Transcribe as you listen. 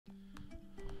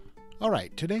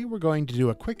Alright, today we're going to do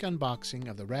a quick unboxing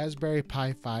of the Raspberry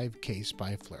Pi 5 case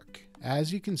by Flirc.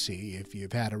 As you can see, if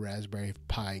you've had a Raspberry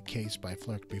Pi case by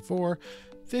Flirc before,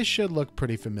 this should look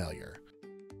pretty familiar.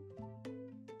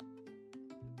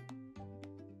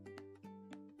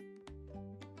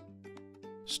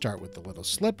 Start with the little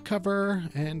slip cover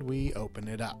and we open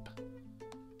it up.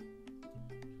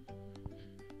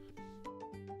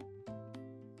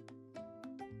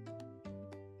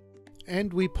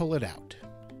 And we pull it out.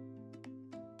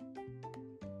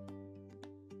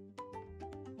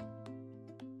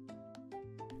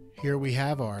 Here we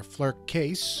have our Flirc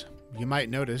case. You might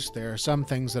notice there are some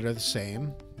things that are the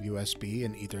same. USB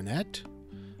and Ethernet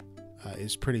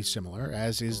is pretty similar,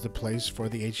 as is the place for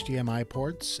the HDMI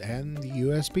ports and the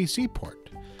USB-C port.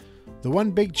 The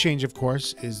one big change, of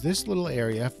course, is this little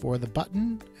area for the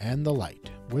button and the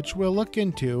light, which we'll look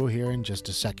into here in just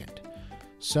a second.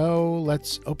 So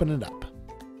let's open it up.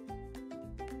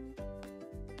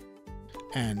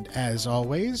 And as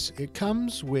always, it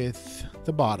comes with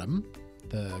the bottom,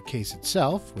 the case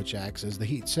itself, which acts as the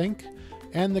heatsink,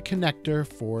 and the connector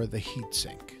for the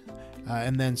heatsink,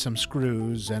 and then some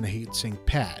screws and a heatsink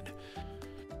pad.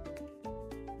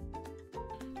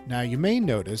 Now you may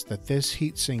notice that this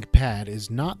heatsink pad is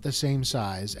not the same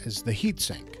size as the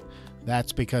heatsink.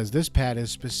 That's because this pad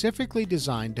is specifically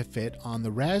designed to fit on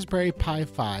the Raspberry Pi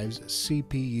 5's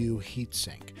CPU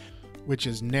heatsink, which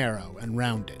is narrow and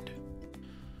rounded.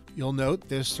 You'll note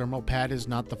this thermal pad is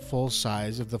not the full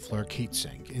size of the Flirc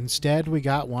heatsink. Instead, we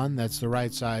got one that's the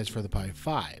right size for the Pi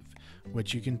 5,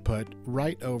 which you can put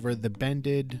right over the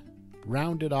bended,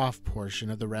 rounded off portion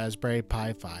of the Raspberry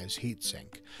Pi 5's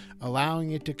heatsink,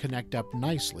 allowing it to connect up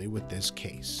nicely with this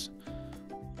case.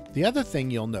 The other thing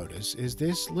you'll notice is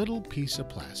this little piece of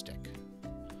plastic.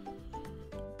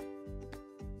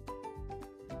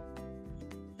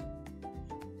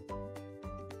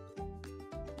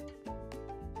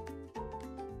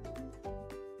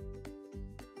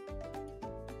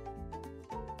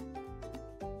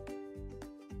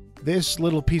 This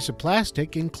little piece of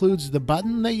plastic includes the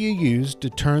button that you use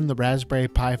to turn the Raspberry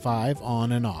Pi 5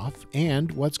 on and off,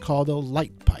 and what's called a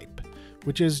Lightpipe,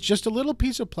 which is just a little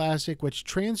piece of plastic which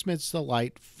transmits the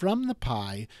light from the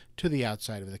Pi to the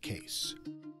outside of the case.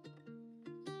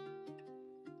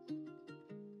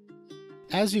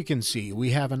 As you can see,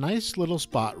 we have a nice little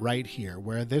spot right here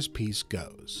where this piece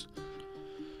goes.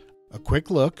 A quick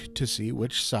look to see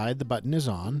which side the button is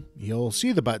on. You'll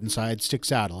see the button side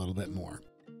sticks out a little bit more.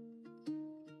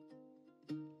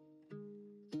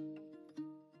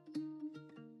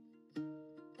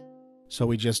 So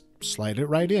we just slide it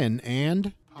right in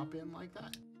and pop in like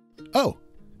that. Oh,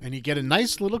 and you get a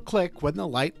nice little click when the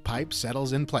light pipe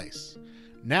settles in place.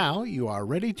 Now you are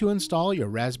ready to install your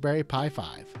Raspberry Pi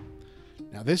 5.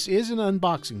 Now this is an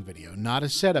unboxing video, not a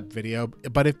setup video,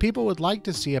 but if people would like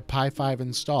to see a Pi 5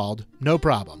 installed, no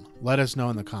problem. Let us know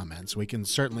in the comments. We can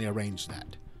certainly arrange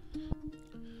that.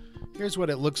 Here's what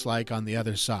it looks like on the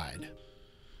other side.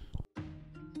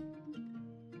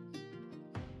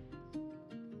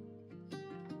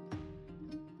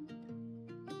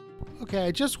 Okay,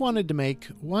 I just wanted to make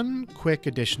one quick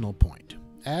additional point.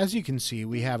 As you can see,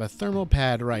 we have a thermal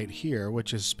pad right here,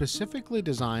 which is specifically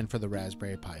designed for the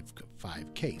Raspberry Pi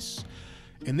 5 case.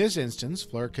 In this instance,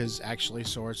 Flirc has actually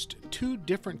sourced two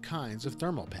different kinds of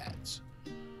thermal pads.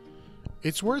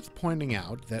 It's worth pointing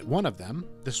out that one of them,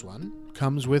 this one,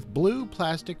 comes with blue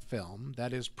plastic film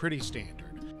that is pretty standard.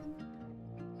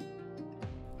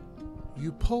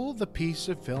 You pull the piece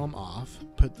of film off,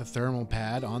 put the thermal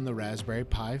pad on the Raspberry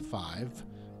Pi 5,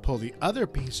 pull the other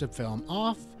piece of film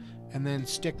off, and then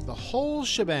stick the whole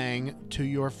shebang to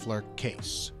your Flirc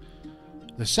case.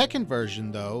 The second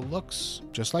version, though, looks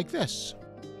just like this.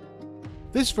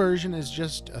 This version is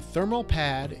just a thermal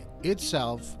pad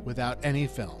itself without any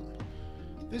film.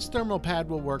 This thermal pad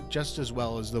will work just as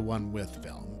well as the one with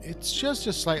film. It's just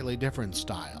a slightly different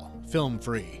style,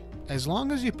 film-free. As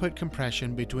long as you put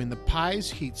compression between the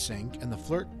Pi's heatsink and the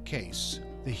Flirc case,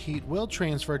 the heat will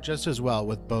transfer just as well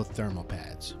with both thermal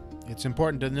pads. It's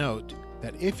important to note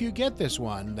that if you get this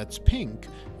one that's pink,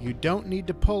 you don't need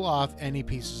to pull off any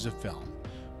pieces of film,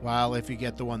 while if you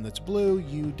get the one that's blue,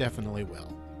 you definitely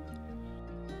will.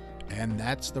 And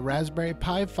that's the Raspberry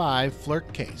Pi 5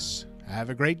 Flirc case. Have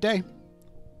a great day.